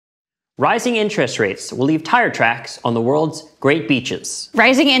Rising interest rates will leave tire tracks on the world's great beaches.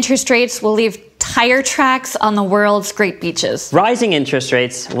 Rising interest rates will leave tire tracks on the world's great beaches. Rising interest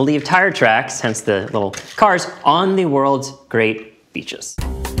rates will leave tire tracks, hence the little cars, on the world's great beaches.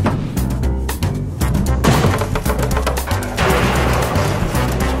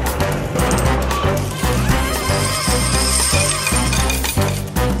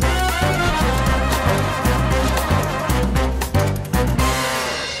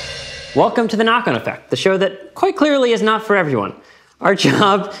 Welcome to The Knock-On Effect, the show that quite clearly is not for everyone. Our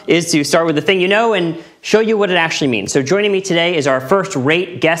job is to start with the thing you know and show you what it actually means. So joining me today is our first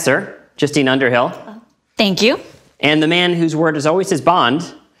rate guesser, Justine Underhill. Thank you. And the man whose word is always his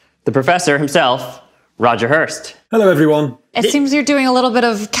bond, the professor himself, Roger Hurst. Hello, everyone. It seems you're doing a little bit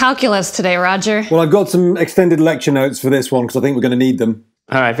of calculus today, Roger. Well, I've got some extended lecture notes for this one because I think we're going to need them.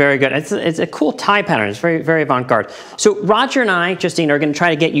 All right, very good. It's a cool tie pattern. It's very, very avant-garde. So Roger and I, Justine, are going to try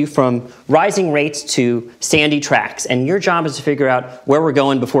to get you from rising rates to sandy tracks. And your job is to figure out where we're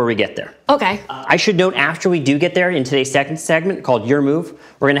going before we get there. Okay. I should note, after we do get there, in today's second segment called Your Move,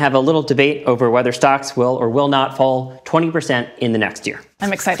 we're going to have a little debate over whether stocks will or will not fall 20% in the next year.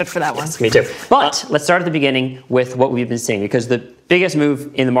 I'm excited for that one. Yes, me too. But let's start at the beginning with what we've been seeing, because the biggest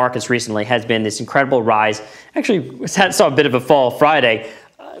move in the markets recently has been this incredible rise. Actually, saw a bit of a fall Friday.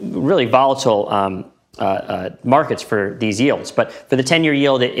 Really volatile markets for these yields. But for the 10-year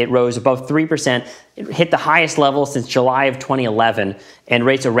yield, it rose above 3%. It hit the highest level since July of 2011. And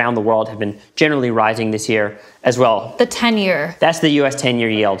rates around the world have been generally rising this year as well. The 10-year. That's the U.S.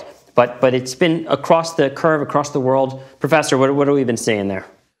 10-year yield. But it's been across the curve, across the world. Professor, what have we been seeing there?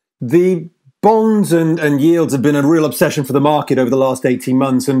 The bonds and yields have been a real obsession for the market over the last 18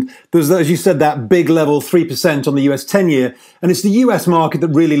 months. And there's, as you said, that big level 3% on the US 10-year. And it's the US market that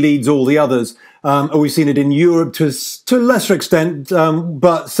really leads all the others. We've seen it in Europe to a lesser extent,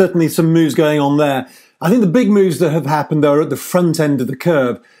 but certainly some moves going on there. I think the big moves that have happened, though, are at the front end of the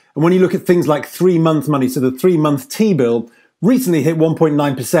curve. And when you look at things like 3-month money, so the 3-month T-bill recently hit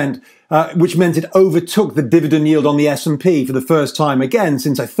 1.9%, which meant it overtook the dividend yield on the S&P for the first time again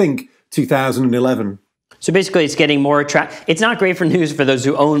since, I think, 2011. So basically, it's getting more attractive. It's not great for news for those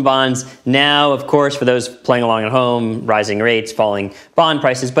who own bonds now, of course, for those playing along at home, rising rates, falling bond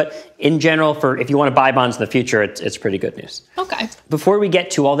prices. But in general, for if you want to buy bonds in the future, it's pretty good news. Okay. Before we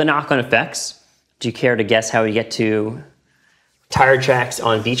get to all the knock-on effects, do you care to guess how we get to tire tracks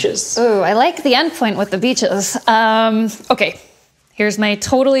on beaches? Ooh, I like the end point with the beaches. Okay, here's my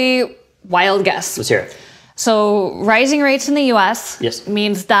totally wild guess. Let's hear it. So rising rates in the US Yes.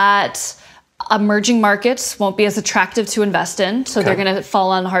 means that emerging markets won't be as attractive to invest in. So they're going to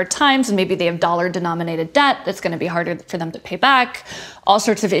fall on hard times, and maybe they have dollar-denominated debt. It's going to be harder for them to pay back. All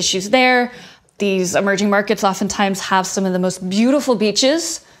sorts of issues there. These emerging markets oftentimes have some of the most beautiful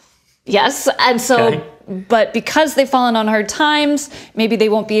beaches. Yes, and so, but because they've fallen on hard times, maybe they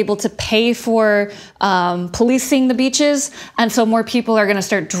won't be able to pay for policing the beaches, and so more people are going to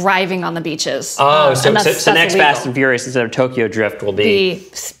start driving on the beaches. Oh, so next illegal. Fast and Furious instead of Tokyo Drift will be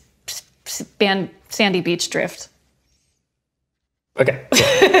Sandy Beach Drift. Okay.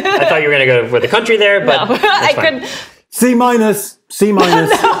 I thought you were going to go for the country there, but no, I couldn't. C minus.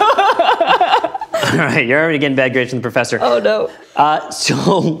 All right, you're already getting bad grades from the professor. Oh no.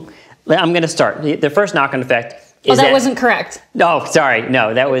 So I'm going to start. The first knock-on effect is that wasn't correct. No, sorry.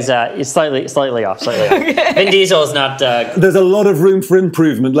 No, that was slightly off. Okay. Vin Diesel is not... There's a lot of room for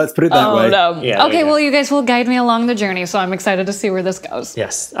improvement, let's put it that way. No. Yeah, okay, well, you guys will guide me along the journey, so I'm excited to see where this goes.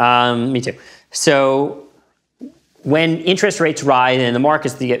 Yes, me too. So when interest rates rise, and in the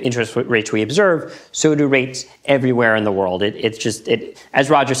markets, the interest rates we observe, so do rates everywhere in the world. As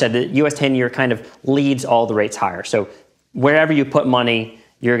Roger said, the US 10-year kind of leads all the rates higher. So wherever you put money,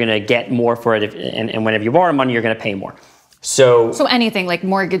 you're going to get more for it, and whenever you borrow money, you're going to pay more. So anything like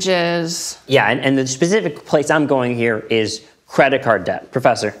mortgages. Yeah, and the specific place I'm going here is credit card debt.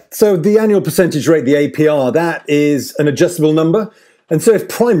 Professor. So the annual percentage rate, the APR, that is an adjustable number. And so if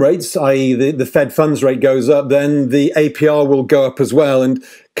prime rates, i.e. the Fed funds rate goes up, then the APR will go up as well. And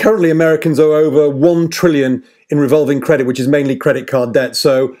currently Americans owe over $1 trillion in revolving credit, which is mainly credit card debt.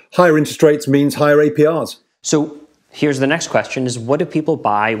 So higher interest rates means higher APRs. So here's the next question is, what do people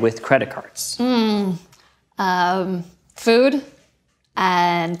buy with credit cards? Food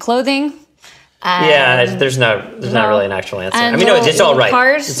and clothing. Yeah, there's not really an actual answer. And I mean, no, it's all right.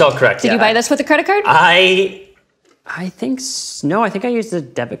 Cars. It's all correct. Did you buy this with a credit card? I think no. I think I used a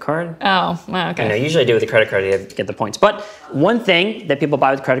debit card. Oh, well, okay. I know, usually I do with a credit card to get the points. But one thing that people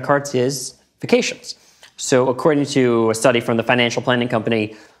buy with credit cards is vacations. So according to a study from the financial planning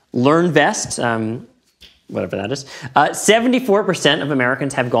company LearnVest, whatever that is. 74% of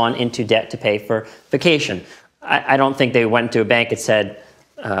Americans have gone into debt to pay for vacation. I don't think they went to a bank and said,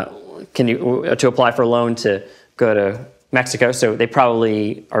 to apply for a loan to go to Mexico. So they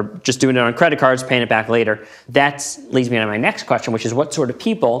probably are just doing it on credit cards, paying it back later. That leads me to my next question, which is what sort of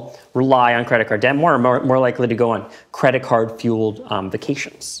people rely on credit card debt more likely to go on credit card fueled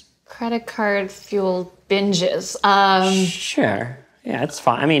vacations? Credit card fueled binges. Sure. Yeah, it's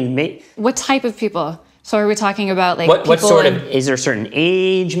fine. I mean, what type of people? So are we talking about like what sort of, is there a certain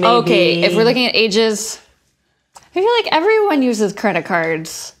age maybe? Okay, if we're looking at ages, I feel like everyone uses credit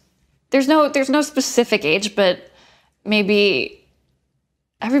cards. There's no specific age, but maybe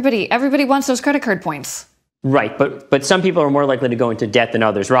everybody wants those credit card points. Right, but some people are more likely to go into debt than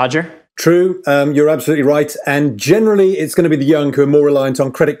others. Roger? True, you're absolutely right. And generally, it's going to be the young who are more reliant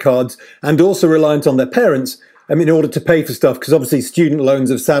on credit cards and also reliant on their parents in order to pay for stuff, because obviously student loans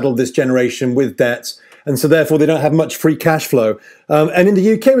have saddled this generation with debts. And so therefore, they don't have much free cash flow. And in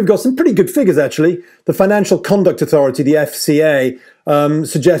the UK, we've got some pretty good figures, actually. The Financial Conduct Authority, the FCA,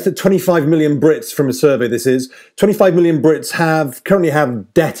 suggests that 25 million Brits, from a survey this is, 25 million Brits currently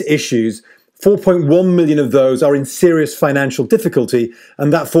have debt issues. 4.1 million of those are in serious financial difficulty.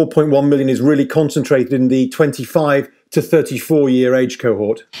 And that 4.1 million is really concentrated in the 25 to 34-year age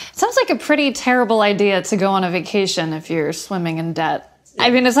cohort. Sounds like a pretty terrible idea to go on a vacation if you're swimming in debt. I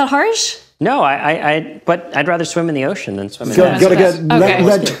mean, is that harsh? No, but I'd rather swim in the ocean than swim in the ocean.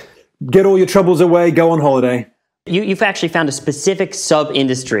 Got to get all your troubles away, go on holiday. You've actually found a specific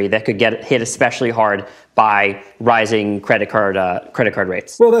sub-industry that could get hit especially hard by rising credit card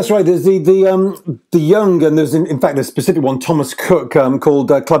rates. Well, that's right. There's the young, and there's in fact a specific one, Thomas Cook, called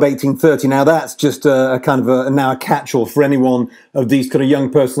Club 1830. Now that's just a kind of now a catch-all for any one of these kind of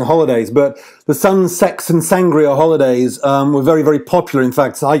young person holidays. But the sun, sex, and sangria holidays were very, very popular. In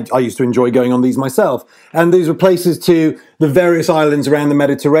fact, I used to enjoy going on these myself. And these were places to the various islands around the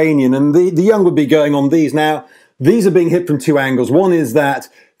Mediterranean, and the young would be going on these. Now, these are being hit from two angles. One is that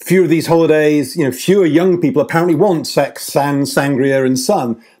fewer of these holidays, fewer young people apparently want sex, sand, sangria, and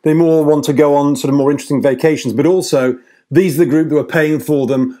sun. They more want to go on sort of more interesting vacations. But also, these are the group that were paying for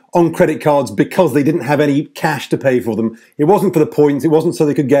them on credit cards because they didn't have any cash to pay for them. It wasn't for the points. It wasn't so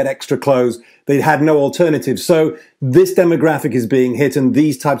they could get extra clothes. They had no alternative. So this demographic is being hit, and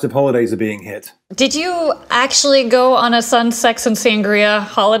these types of holidays are being hit. Did you actually go on a sun, sex, and sangria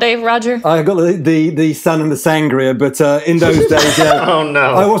holiday, Roger? I got the sun and the sangria, but in those days, oh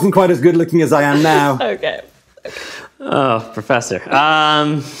no, I wasn't quite as good looking as I am now. Okay. Oh, Professor.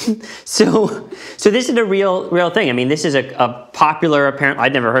 So this is a real thing. I mean, this is a popular, apparently,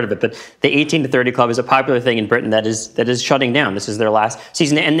 I'd never heard of it, but the 18 to 30 club is a popular thing in Britain that is shutting down. This is their last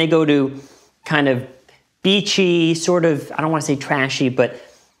season, and they go to kind of beachy, sort of, I don't want to say trashy, but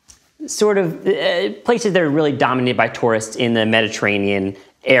sort of places that are really dominated by tourists in the Mediterranean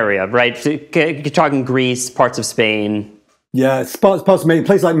area, right? So you're talking Greece, parts of Spain. Yeah, parts of Spain. A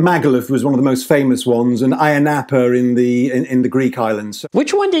place like Magaluf was one of the most famous ones, and Ayia Napa in the Greek islands.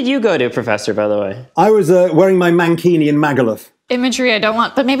 Which one did you go to, Professor, by the way? I was wearing my mankini in Magaluf. Imagery I don't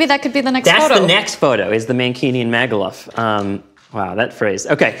want, but maybe that could be the next photo. That's the next photo, is the mankini in Magaluf. Wow, that phrase.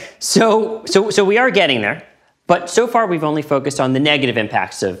 Okay, so we are getting there, but so far we've only focused on the negative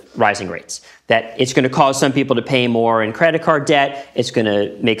impacts of rising rates. That it's going to cause some people to pay more in credit card debt. It's going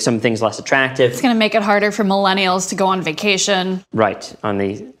to make some things less attractive. It's going to make it harder for millennials to go on vacation. Right, on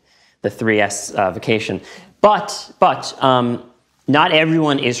the 3S vacation. But not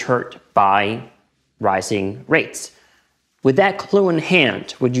everyone is hurt by rising rates. With that clue in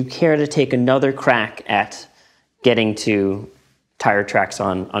hand, would you care to take another crack at getting to tire tracks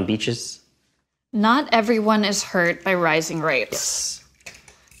on beaches? Not everyone is hurt by rising rates.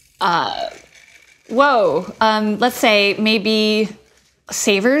 Yes. Let's say maybe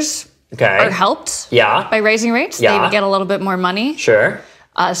savers are helped by raising rates. They would get a little bit more money. Sure.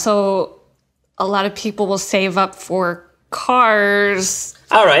 So a lot of people will save up for cars.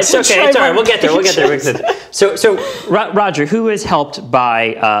 All right, it's okay. It's all right. We'll get there. So Roger, who is helped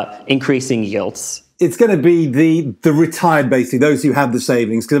by increasing yields? It's going to be the retired, basically, those who have the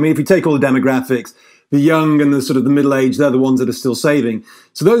savings. Because, I mean, if you take all the demographics, the young and the sort of the middle-aged, they're the ones that are still saving.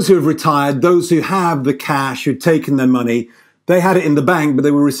 So those who have retired, those who have the cash, who've taken their money, they had it in the bank, but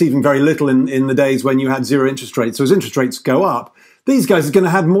they were receiving very little in the days when you had zero interest rates. So as interest rates go up, these guys are going to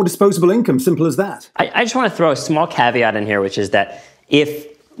have more disposable income, simple as that. I just want to throw a small caveat in here, which is that if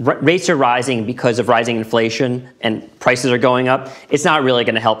rates are rising because of rising inflation and prices are going up, it's not really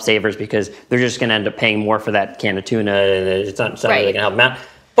going to help savers because they're just going to end up paying more for that can of tuna, and it's not really going to help them out.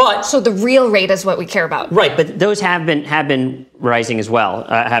 But so the real rate is what we care about. Right, but those have been rising as well,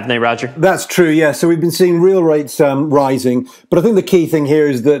 haven't they, Roger? That's true, yeah. So we've been seeing real rates rising. But I think the key thing here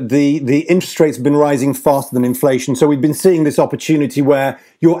is that the interest rates have been rising faster than inflation. So we've been seeing this opportunity where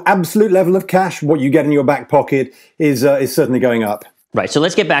your absolute level of cash, what you get in your back pocket, is certainly going up. Right, so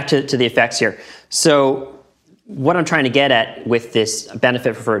let's get back to the effects here. So what I'm trying to get at with this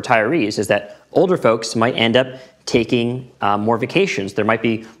benefit for retirees is that older folks might end up taking more vacations. There might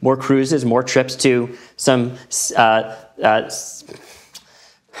be more cruises, more trips to some sex,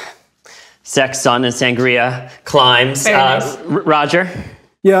 sun, and sangria climbs. Nice. Roger?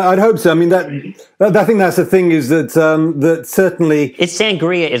 Yeah, I'd hope so. I mean, I think that's the thing is that that certainly it's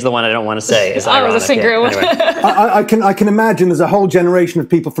sangria is the one I don't want to say. It's I was a sangria one. Anyway. I can imagine there's a whole generation of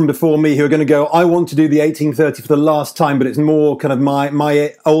people from before me who are going to go, I want to do the 1830 for the last time, but it's more kind of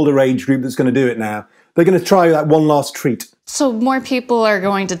my older age group that's going to do it now. They're going to try that one last treat. So more people are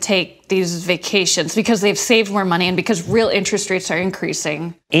going to take these vacations because they've saved more money and because real interest rates are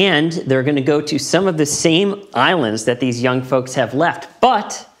increasing. And they're going to go to some of the same islands that these young folks have left,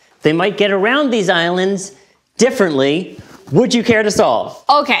 but they might get around these islands differently. Would you care to solve?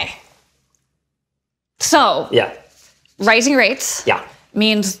 Okay. So, Yeah. rising rates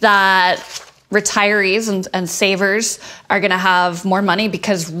means that retirees and savers are going to have more money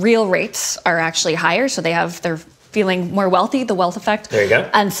because real rates are actually higher. So they're feeling more wealthy, the wealth effect. There you go.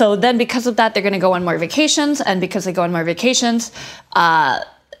 And so then because of that, they're going to go on more vacations. And because they go on more vacations, they're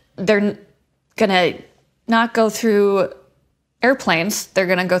going to not go through airplanes. They're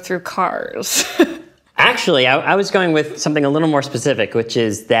going to go through cars. Actually, I was going with something a little more specific, which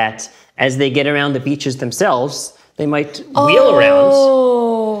is that as they get around the beaches themselves, they might wheel around.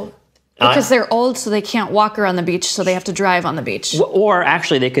 Oh, because they're old, so they can't walk around the beach, so they have to drive on the beach. Or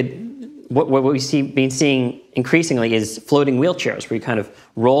actually, they could. What we've been seeing increasingly is floating wheelchairs, where you kind of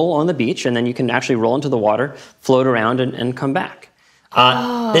roll on the beach, and then you can actually roll into the water, float around, and come back.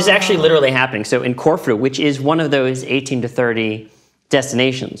 This is actually literally happening. So in Corfu, which is one of those 18 to 30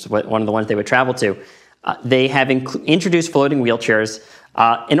 destinations, one of the ones they would travel to, they have introduced floating wheelchairs.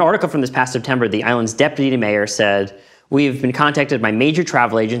 An article from this past September, the island's deputy mayor said, "We've been contacted by major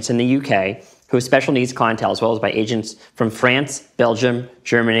travel agents in the UK who have special needs clientele, as well as by agents from France, Belgium,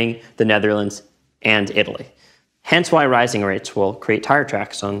 Germany, the Netherlands, and Italy. Hence why rising rates will create tire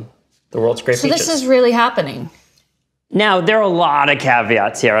tracks on the world's great beaches." So this is really happening. Now, there are a lot of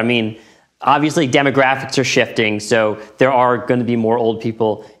caveats here. I mean, obviously demographics are shifting, so there are going to be more older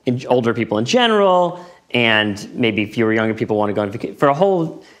people in general, and maybe fewer younger people want to go on vacation.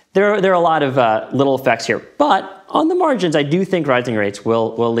 There are a lot of little effects here. But on the margins, I do think rising rates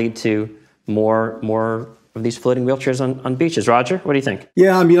will lead to more of these floating wheelchairs on beaches. Roger, what do you think?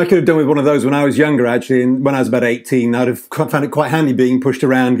 Yeah, I mean, I could have done with one of those when I was younger, actually. And when I was about 18, I'd have found it quite handy being pushed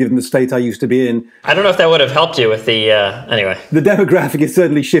around, given the state I used to be in. I don't know if that would have helped you with the, anyway. The demographic is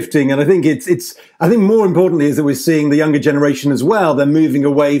certainly shifting. And I think I think more importantly is that we're seeing the younger generation as well. They're moving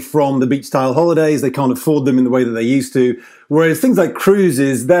away from the beach-style holidays. They can't afford them in the way that they used to. Whereas things like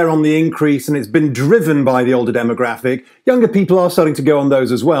cruises, they're on the increase and it's been driven by the older demographic. Younger people are starting to go on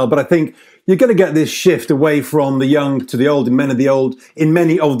those as well. But I think you're going to get this shift away from the young to the old in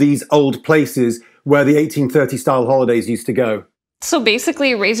many of these old places where the 1830 style holidays used to go. So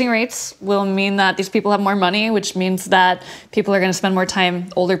basically, raising rates will mean that these people have more money, which means that people are going to spend more time,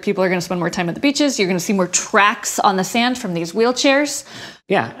 older people are going to spend more time at the beaches. You're going to see more tracks on the sand from these wheelchairs.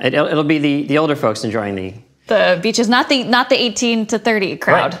 Yeah, it'll be the older folks enjoying the beaches, not the 18 to 30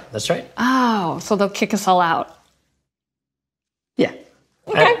 crowd. Right, that's right. Oh, so they'll kick us all out. Yeah.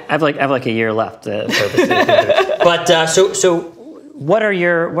 Okay. I have like a year left. But so what are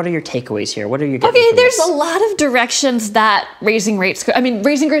your takeaways here? What are you getting Okay, from there's this? a lot of directions that raising rates could. I mean,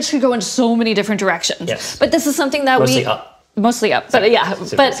 raising rates could go in so many different directions. Yes. But this is something that Mostly up. Mostly up, but yeah,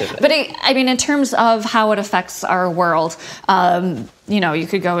 I mean, in terms of how it affects our world, you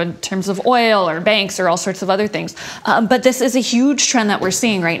could go in terms of oil or banks or all sorts of other things. But this is a huge trend that we're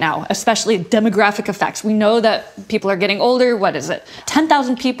seeing right now, especially demographic effects. We know that people are getting older. What is it?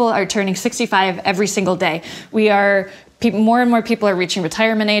 10,000 people are turning 65 every single day. More and more people are reaching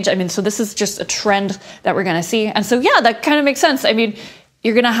retirement age. I mean, so this is just a trend that we're going to see. And so, yeah, that kind of makes sense. I mean,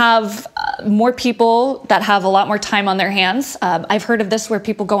 you're going to have more people that have a lot more time on their hands. I've heard of this where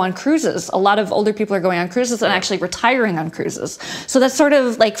people go on cruises. A lot of older people are going on cruises and actually retiring on cruises. So that sort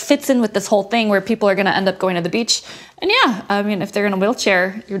of like fits in with this whole thing where people are going to end up going to the beach. And yeah, I mean, if they're in a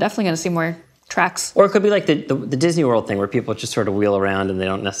wheelchair, you're definitely going to see more tracks. Or it could be like the Disney World thing where people just sort of wheel around and they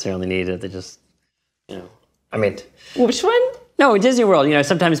don't necessarily need it. They just, I mean. Which one? No, Disney World,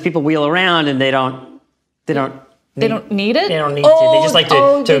 sometimes people wheel around and they don't They don't need it? They don't need to. They just like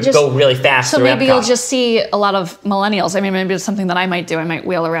to go really fast. So through maybe Epcot. you'll just see a lot of millennials. I mean, maybe it's something that I might do. I might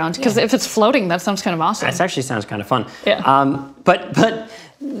wheel around. Because if it's floating, that sounds kind of awesome. That actually sounds kind of fun. Yeah. But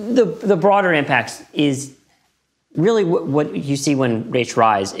the broader impacts is really what you see when rates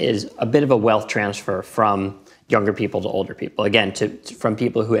rise is a bit of a wealth transfer from younger people to older people. Again, from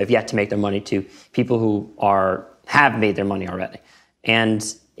people who have yet to make their money to people who have made their money already. And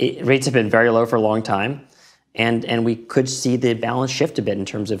rates have been very low for a long time. And we could see the balance shift a bit in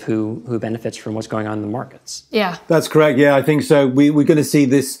terms of who benefits from what's going on in the markets. Yeah. That's correct. Yeah, I think so. We're going to see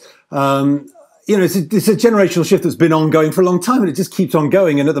this, it's a generational shift that's been ongoing for a long time, and it just keeps on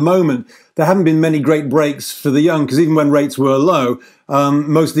going. And at the moment, there haven't been many great breaks for the young, because even when rates were low,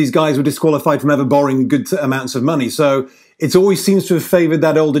 most of these guys were disqualified from ever borrowing good amounts of money. So it always seems to have favored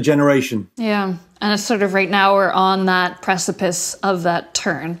that older generation. Yeah. And it's sort of right now we're on that precipice of that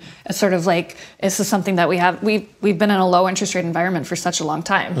turn. It's sort of like, this is something that we've been in a low interest rate environment for such a long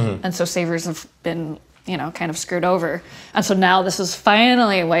time. Mm-hmm. And so savers have been, kind of screwed over. And so now this is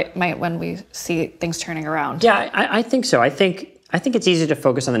finally when we see things turning around. Yeah, I think so. I think it's easy to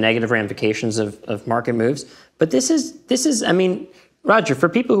focus on the negative ramifications of market moves. But this is, I mean, Roger, for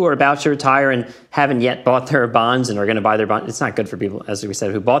people who are about to retire and haven't yet bought their bonds and are going to buy their bonds, it's not good for people, as we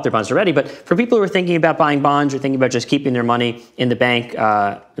said, who bought their bonds already. But for people who are thinking about buying bonds or thinking about just keeping their money in the bank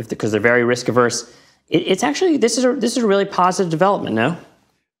because they're very risk averse, it's actually this is a really positive development. No,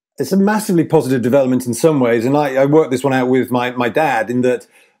 it's a massively positive development in some ways, and I worked this one out with my dad in that.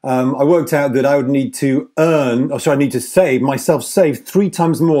 I worked out that I would need to save 3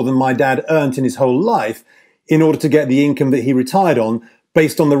 times more than my dad earned in his whole life in order to get the income that he retired on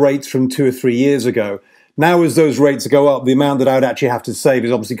based on the rates from 2 or 3 years ago. Now, as those rates go up, the amount that I would actually have to save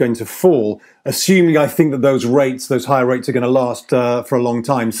is obviously going to fall, assuming I think that those higher rates are going to last for a long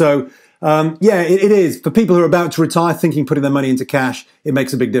time. So, it is. For people who are about to retire, thinking putting their money into cash, it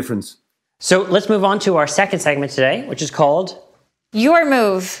makes a big difference. So let's move on to our second segment today, which is called Your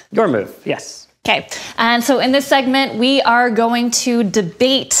Move. Your Move, yes. Okay, and so in this segment, we are going to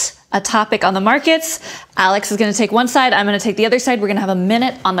debate a topic on the markets. Alex is going to take one side. I'm going to take the other side. We're going to have a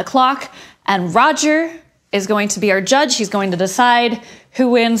minute on the clock. And Roger is going to be our judge. He's going to decide who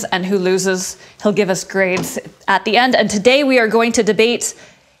wins and who loses. He'll give us grades at the end. And today we are going to debate,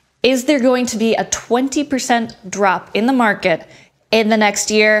 is there going to be a 20% drop in the market in the next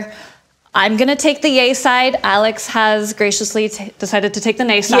year? I'm going to take the yay side. Alex has graciously decided to take the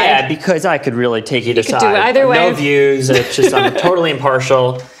nay side. Yeah, because I could really take either side. You could do it either way. No views. It's just I'm totally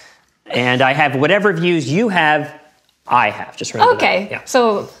impartial. And I have whatever views you have, I have. Just remember okay.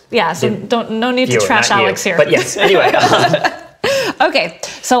 That. Yeah. So no need to trash Alex here. But yes, anyway. Okay,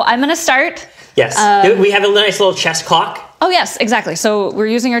 so I'm going to start. Yes. We have a nice little chess clock. Oh, yes, exactly. So we're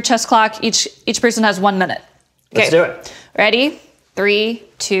using our chess clock. Each person has 1 minute. Okay. Let's do it. Ready? 3,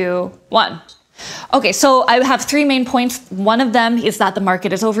 2, 1. Okay, so I have 3 main points. One of them is that the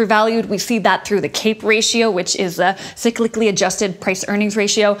market is overvalued. We see that through the CAPE ratio, which is a cyclically adjusted price earnings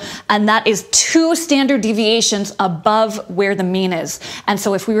ratio. And that is 2 standard deviations above where the mean is. And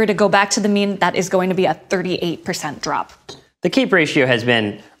so if we were to go back to the mean, that is going to be a 38% drop. The CAPE ratio has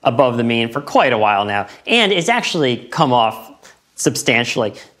been above the mean for quite a while now. And it's actually come off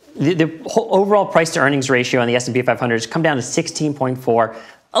substantially. The whole overall price to earnings ratio on the S&P 500 has come down to 16.4.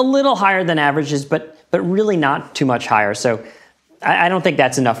 A little higher than averages, but really not too much higher. So I don't think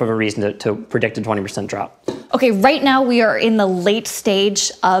that's enough of a reason to predict a 20% drop. Okay, right now we are in the late stage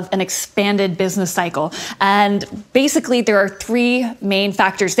of an expanded business cycle. And basically there are 3 main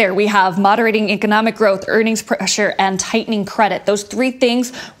factors there. We have moderating economic growth, earnings pressure, and tightening credit. Those 3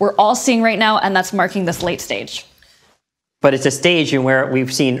 things we're all seeing right now, and that's marking this late stage. But it's a stage in where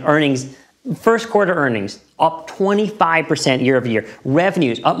we've seen earnings, first quarter earnings, up 25% year over year.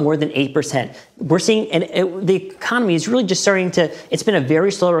 Revenues up more than 8%. We're seeing, the economy is really just starting to, it's been a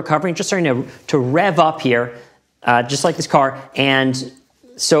very slow recovery, just starting to rev up here, just like this car. And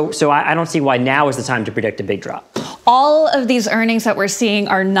so I don't see why now is the time to predict a big drop. All of these earnings that we're seeing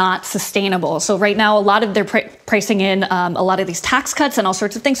are not sustainable. So right now, a lot of they're pricing in a lot of these tax cuts and all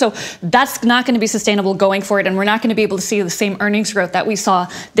sorts of things. So that's not going to be sustainable going forward. And we're not going to be able to see the same earnings growth that we saw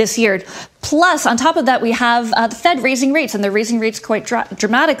this year. Plus, on top of that, we have the Fed raising rates, and they're raising rates quite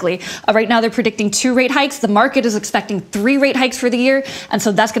dramatically. Right now, they're predicting 2 rate hikes. The market is expecting 3 rate hikes for the year. And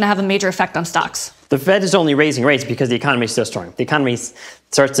so that's going to have a major effect on stocks. The Fed is only raising rates because the economy is so strong. If the economy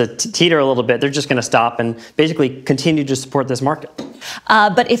starts to teeter a little bit, they're just going to stop and basically continue to support this market.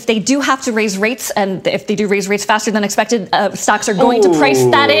 But if they do have to raise rates, and if they do raise rates faster than expected, stocks are going to price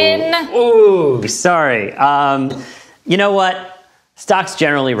that in. Ooh, sorry. You know what? Stocks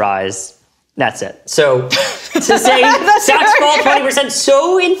generally rise. That's it. So to say stocks fall 20%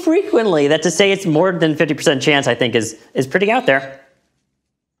 so infrequently that to say it's more than 50% chance, I think, is pretty out there.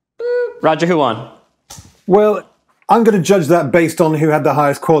 Roger, who won? Well, I'm going to judge that based on who had the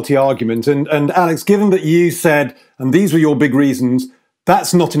highest quality argument. And Alex, given that you said, and these were your big reasons,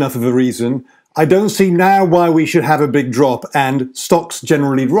 that's not enough of a reason. I don't see now why we should have a big drop and stocks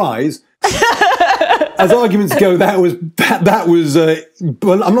generally rise. As arguments go, that was.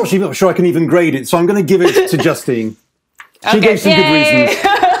 Well, I'm not even sure I can even grade it, so I'm going to give it to Justine. She gave some good reasons.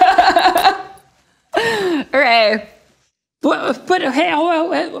 Hooray! But hey,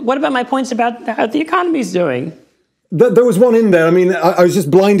 what about my points about how the economy's doing? There was one in there. I mean, I was just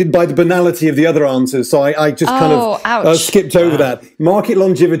blinded by the banality of the other answers, so I just kind of skipped over that. Market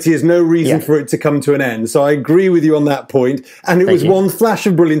longevity is no reason for it to come to an end. So I agree with you on that point. And it was one flash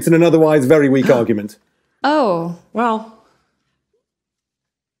of brilliance in an otherwise very weak argument. Oh. Well,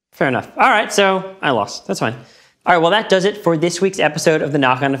 fair enough. All right, so I lost. That's fine. All right, well, that does it for this week's episode of The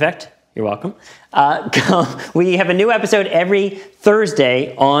Knock-On Effect. You're welcome. We have a new episode every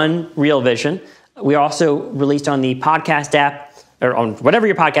Thursday on Real Vision. We are also released on the podcast app, or on whatever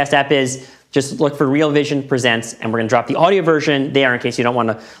your podcast app is. Just look for Real Vision Presents, and we're going to drop the audio version there in case you don't want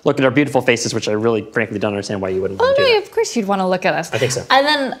to look at our beautiful faces, which I really, frankly, don't understand why you wouldn't want to do that. Of course you'd want to look at us. I think so. And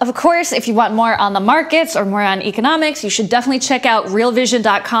then, of course, if you want more on the markets or more on economics, you should definitely check out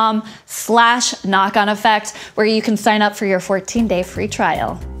realvision.com/knock-on-effect, where you can sign up for your 14-day free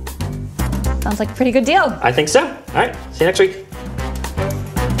trial. Sounds like a pretty good deal. I think so. All right. See you next week.